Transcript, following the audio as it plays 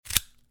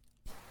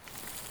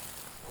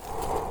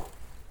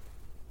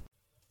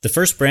The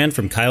first brand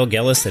from Kyle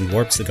Gellis and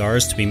Warp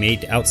Cigars to be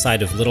made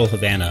outside of Little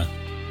Havana,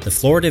 the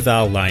Flor de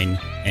Valle line,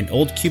 an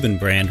old Cuban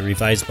brand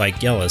revised by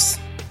Gellis,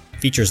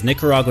 features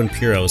Nicaraguan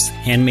puros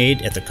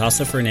handmade at the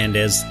Casa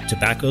Fernandez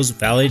Tobacco's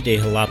Valle de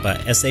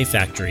Jalapa SA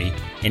factory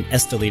in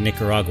Esteli,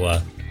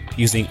 Nicaragua,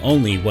 using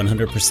only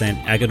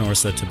 100%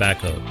 Aganorsa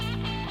tobacco.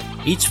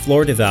 Each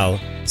Flor de Valle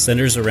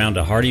centers around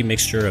a hearty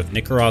mixture of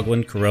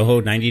Nicaraguan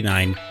Corojo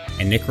 99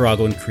 and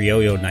Nicaraguan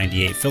Criollo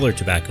 98 filler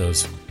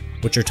tobaccos,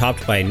 which are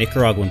topped by a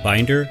Nicaraguan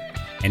binder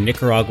and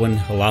Nicaraguan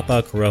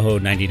Jalapa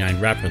Corojo 99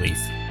 wrapper leaf.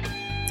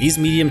 These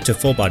medium to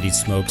full-bodied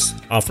smokes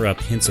offer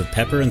up hints of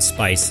pepper and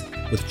spice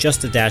with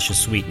just a dash of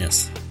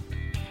sweetness.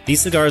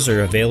 These cigars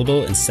are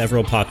available in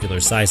several popular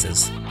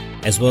sizes,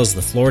 as well as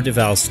the Flor de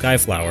Valle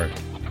Skyflower,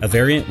 a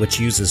variant which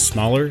uses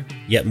smaller,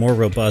 yet more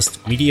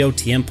robust medio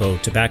tiempo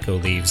tobacco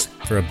leaves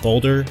for a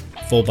bolder,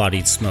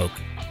 full-bodied smoke.